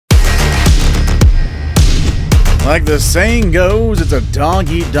Like the saying goes, it's a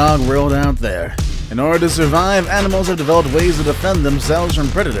dog-eat-dog world out there. In order to survive, animals have developed ways to defend themselves from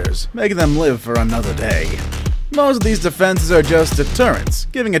predators, making them live for another day. Most of these defenses are just deterrents,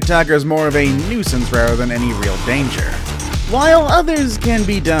 giving attackers more of a nuisance rather than any real danger, while others can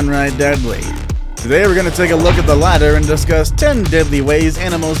be downright deadly. Today we're going to take a look at the latter and discuss 10 deadly ways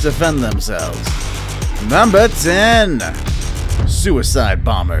animals defend themselves. Number 10. Suicide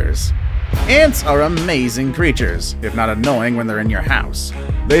bombers. Ants are amazing creatures, if not annoying when they're in your house.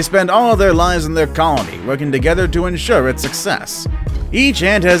 They spend all of their lives in their colony, working together to ensure its success. Each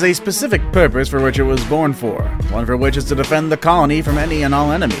ant has a specific purpose for which it was born for, one for which is to defend the colony from any and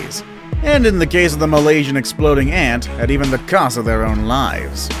all enemies. And in the case of the Malaysian exploding ant, at even the cost of their own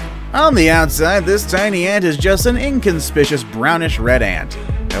lives. On the outside, this tiny ant is just an inconspicuous brownish-red ant.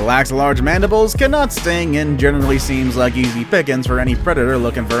 It lacks large mandibles, cannot sting, and generally seems like easy pickings for any predator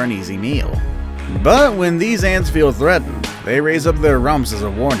looking for an easy meal. But when these ants feel threatened, they raise up their rumps as a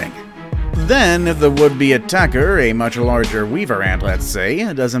warning. Then, if the would-be attacker, a much larger weaver ant let's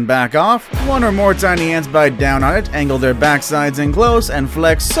say, doesn't back off, one or more tiny ants bite down on it, angle their backsides in close, and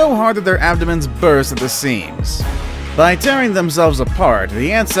flex so hard that their abdomens burst at the seams. By tearing themselves apart,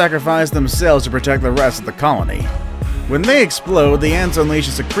 the ants sacrifice themselves to protect the rest of the colony. When they explode, the ants unleash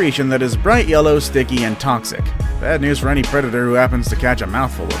a secretion that is bright yellow, sticky, and toxic. Bad news for any predator who happens to catch a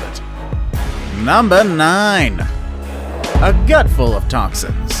mouthful of it. Number 9. A gut full of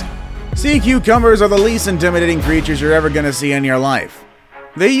toxins. Sea cucumbers are the least intimidating creatures you're ever going to see in your life.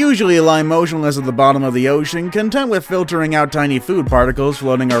 They usually lie motionless at the bottom of the ocean, content with filtering out tiny food particles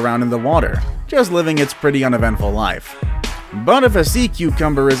floating around in the water, just living its pretty uneventful life. But if a sea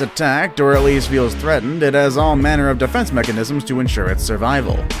cucumber is attacked, or at least feels threatened, it has all manner of defense mechanisms to ensure its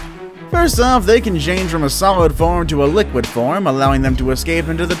survival. First off, they can change from a solid form to a liquid form, allowing them to escape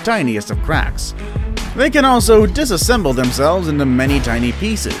into the tiniest of cracks. They can also disassemble themselves into many tiny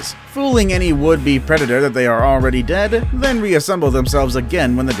pieces, fooling any would-be predator that they are already dead, then reassemble themselves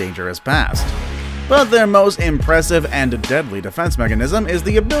again when the danger is past. But their most impressive and deadly defense mechanism is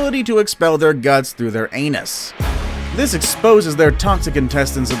the ability to expel their guts through their anus. This exposes their toxic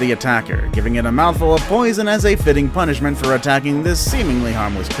intestines to the attacker, giving it a mouthful of poison as a fitting punishment for attacking this seemingly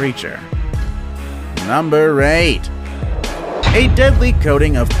harmless creature. Number 8. A deadly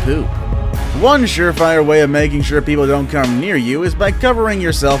coating of poop. One surefire way of making sure people don't come near you is by covering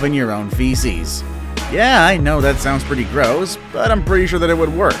yourself in your own feces. Yeah, I know that sounds pretty gross, but I'm pretty sure that it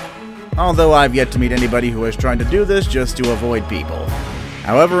would work. Although I've yet to meet anybody who has tried to do this just to avoid people.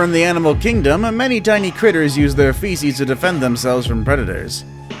 However, in the animal kingdom, many tiny critters use their feces to defend themselves from predators.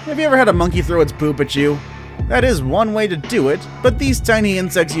 Have you ever had a monkey throw its poop at you? That is one way to do it, but these tiny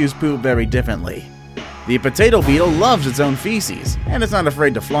insects use poop very differently. The potato beetle loves its own feces, and it's not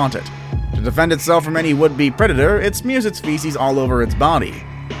afraid to flaunt it. To defend itself from any would-be predator, it smears its feces all over its body.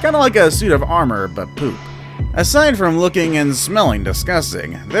 Kinda like a suit of armor, but poop. Aside from looking and smelling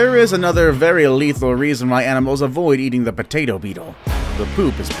disgusting, there is another very lethal reason why animals avoid eating the potato beetle. The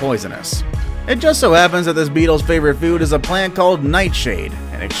poop is poisonous. It just so happens that this beetle's favorite food is a plant called nightshade,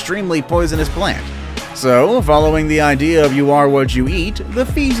 an extremely poisonous plant. So, following the idea of you are what you eat, the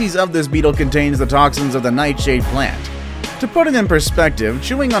feces of this beetle contains the toxins of the nightshade plant. To put it in perspective,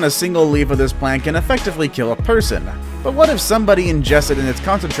 chewing on a single leaf of this plant can effectively kill a person. But what if somebody ingests it in its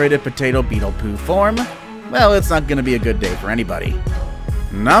concentrated potato beetle poo form? Well, it's not going to be a good day for anybody.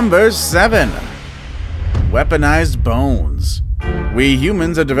 Number 7. Weaponized bones. We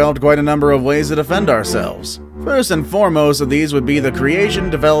humans have developed quite a number of ways to defend ourselves. First and foremost of these would be the creation,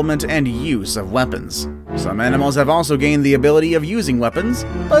 development, and use of weapons. Some animals have also gained the ability of using weapons,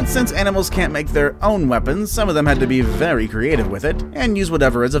 but since animals can't make their own weapons, some of them had to be very creative with it, and use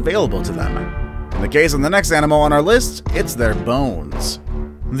whatever is available to them. In the case of the next animal on our list, it's their bones.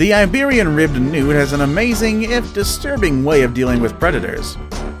 The Iberian ribbed newt has an amazing, if disturbing, way of dealing with predators.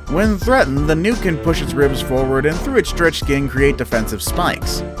 When threatened, the newt can push its ribs forward and through its stretched skin create defensive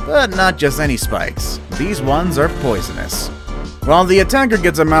spikes. But not just any spikes. These ones are poisonous. While the attacker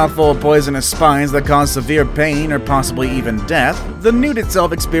gets a mouthful of poisonous spines that cause severe pain or possibly even death, the newt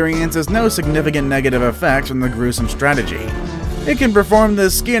itself experiences no significant negative effects from the gruesome strategy. It can perform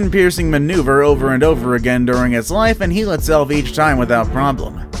this skin-piercing maneuver over and over again during its life and heal itself each time without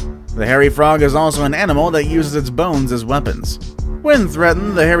problem. The hairy frog is also an animal that uses its bones as weapons. When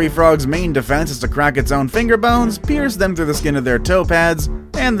threatened, the hairy frog's main defense is to crack its own finger bones, pierce them through the skin of their toe pads,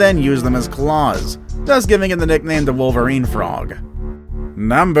 and then use them as claws, thus giving it the nickname the Wolverine frog.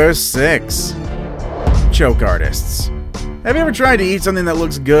 Number 6. Choke artists. Have you ever tried to eat something that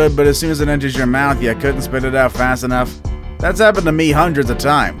looks good, but as soon as it enters your mouth, you couldn't spit it out fast enough? That's happened to me hundreds of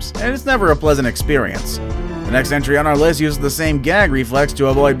times, and it's never a pleasant experience. The next entry on our list uses the same gag reflex to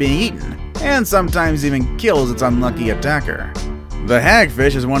avoid being eaten, and sometimes even kills its unlucky attacker. The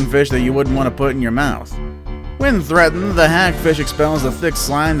hagfish is one fish that you wouldn't want to put in your mouth. When threatened, the hagfish expels a thick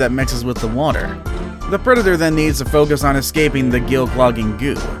slime that mixes with the water. The predator then needs to focus on escaping the gill-clogging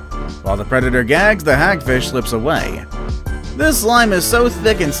goo. While the predator gags, the hagfish slips away. This slime is so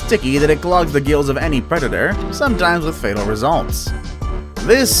thick and sticky that it clogs the gills of any predator, sometimes with fatal results.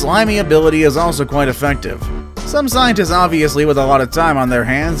 This slimy ability is also quite effective. Some scientists, obviously with a lot of time on their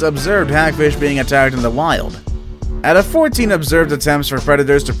hands, observed hagfish being attacked in the wild. Out of 14 observed attempts for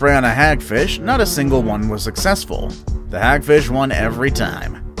predators to prey on a hagfish, not a single one was successful. The hagfish won every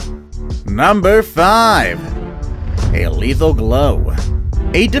time. Number 5. A lethal glow.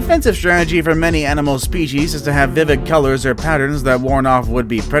 A defensive strategy for many animal species is to have vivid colors or patterns that warn off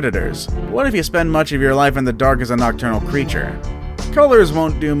would-be predators. What if you spend much of your life in the dark as a nocturnal creature? Colors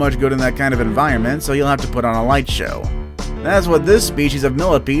won't do much good in that kind of environment, so you'll have to put on a light show. That's what this species of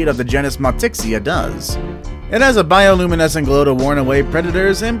millipede of the genus Motixia does. It has a bioluminescent glow to warn away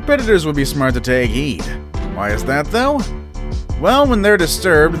predators, and predators would be smart to take heed. Why is that though? Well, when they're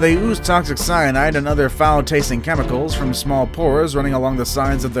disturbed, they ooze toxic cyanide and other foul-tasting chemicals from small pores running along the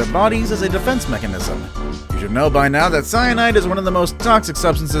sides of their bodies as a defense mechanism. You should know by now that cyanide is one of the most toxic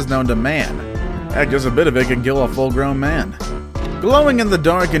substances known to man. Heck, just a bit of it can kill a full-grown man. Glowing in the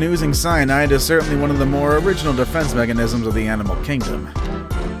dark and oozing cyanide is certainly one of the more original defense mechanisms of the animal kingdom.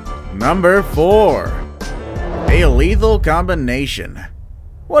 Number 4. A lethal combination.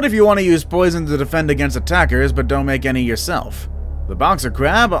 What if you want to use poison to defend against attackers but don't make any yourself? The boxer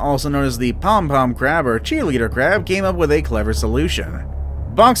crab, also known as the pom-pom crab or cheerleader crab, came up with a clever solution.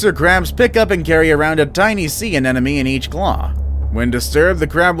 Boxer crabs pick up and carry around a tiny sea anemone in each claw. When disturbed, the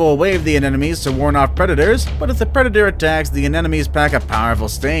crab will wave the anemones to warn off predators, but if the predator attacks, the anemones pack a powerful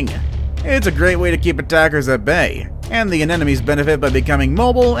sting. It's a great way to keep attackers at bay, and the anemones benefit by becoming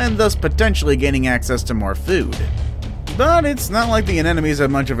mobile and thus potentially gaining access to more food. But it's not like the anemones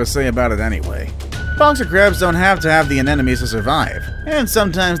have much of a say about it anyway. Boxer crabs don't have to have the anemones to survive, and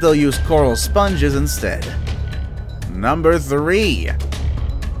sometimes they'll use coral sponges instead. Number 3.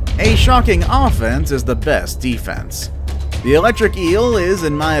 A shocking offense is the best defense. The electric eel is,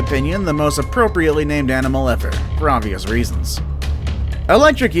 in my opinion, the most appropriately named animal ever, for obvious reasons.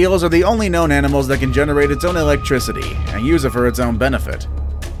 Electric eels are the only known animals that can generate its own electricity, and use it for its own benefit.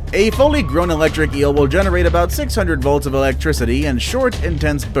 A fully grown electric eel will generate about 600 volts of electricity in short,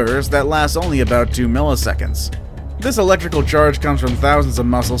 intense bursts that last only about 2 milliseconds. This electrical charge comes from thousands of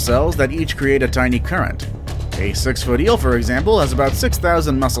muscle cells that each create a tiny current. A 6-foot eel, for example, has about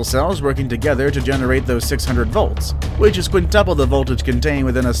 6,000 muscle cells working together to generate those 600 volts, which is quintuple the voltage contained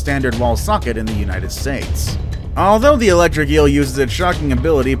within a standard wall socket in the United States. Although the electric eel uses its shocking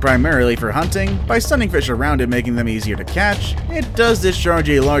ability primarily for hunting, by stunning fish around it making them easier to catch, it does discharge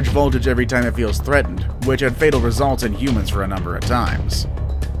a large voltage every time it feels threatened, which had fatal results in humans for a number of times.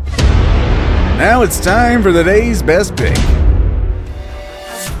 Now it's time for today's best pick.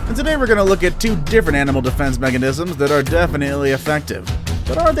 And today we're going to look at 2 different animal defense mechanisms that are definitely effective.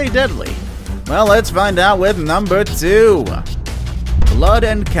 But are they deadly? Well, let's find out with number 2. Blood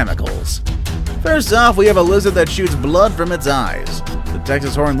and chemicals. First off, we have a lizard that shoots blood from its eyes. The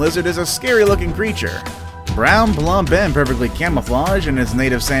Texas horned lizard is a scary looking creature. Brown, plump, and perfectly camouflaged in its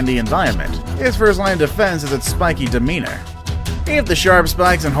native sandy environment, its first line of defense is its spiky demeanor. If the sharp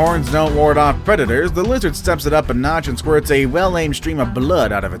spikes and horns don't ward off predators, the lizard steps it up a notch and squirts a well-aimed stream of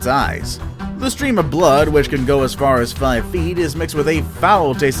blood out of its eyes. The stream of blood, which can go as far as 5 feet, is mixed with a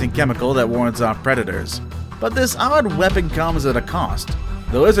foul-tasting chemical that warns off predators. But this odd weapon comes at a cost.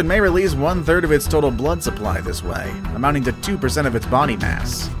 The lizard may release 1/3 of its total blood supply this way, amounting to 2% of its body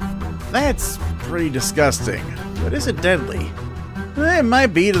mass. That's pretty disgusting, but is it deadly? It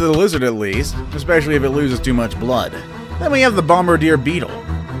might be to the lizard at least, especially if it loses too much blood. Then we have the bombardier beetle.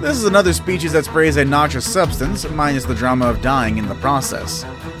 This is another species that sprays a noxious substance, minus the drama of dying in the process.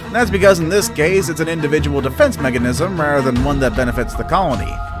 That's because in this case, it's an individual defense mechanism rather than one that benefits the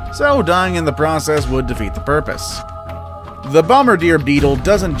colony, so dying in the process would defeat the purpose. The bombardier beetle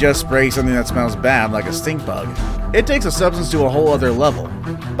doesn't just spray something that smells bad like a stink bug. It takes a substance to a whole other level.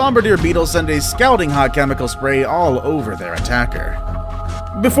 Bombardier beetles send a scalding hot chemical spray all over their attacker.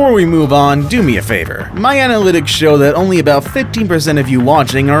 Before we move on, do me a favor. My analytics show that only about 15% of you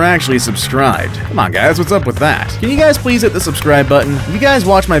watching are actually subscribed. Come on guys, what's up with that? Can you guys please hit the subscribe button? You guys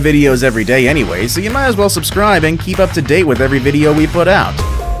watch my videos every day anyway, so you might as well subscribe and keep up to date with every video we put out.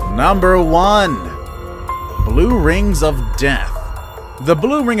 Number 1. Blue rings of death. The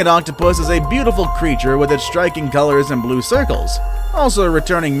blue-ringed octopus is a beautiful creature with its striking colors and blue circles, also a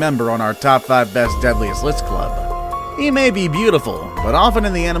returning member on our top 5 best deadliest list club. He may be beautiful, but often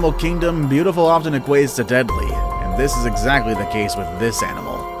in the animal kingdom, beautiful often equates to deadly, and this is exactly the case with this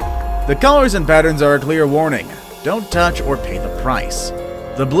animal. The colors and patterns are a clear warning. Don't touch or pay the price.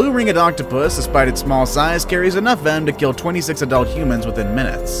 The blue-ringed octopus, despite its small size, carries enough venom to kill 26 adult humans within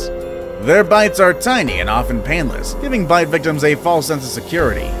minutes. Their bites are tiny and often painless, giving bite victims a false sense of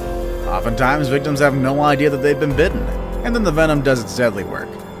security. Oftentimes, victims have no idea that they've been bitten, and then the venom does its deadly work.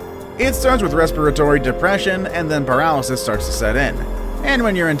 It starts with respiratory depression, and then paralysis starts to set in. And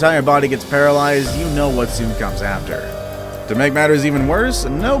when your entire body gets paralyzed, you know what soon comes after. To make matters even worse,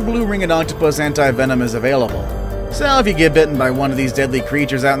 no blue-ringed octopus anti-venom is available. So if you get bitten by one of these deadly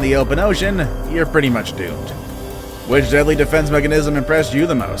creatures out in the open ocean, you're pretty much doomed. Which deadly defense mechanism impressed you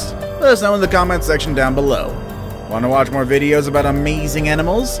the most? Let us know in the comments section down below. Want to watch more videos about amazing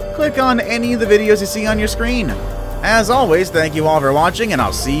animals? Click on any of the videos you see on your screen. As always, thank you all for watching, and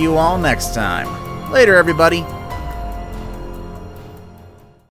I'll see you all next time. Later, everybody.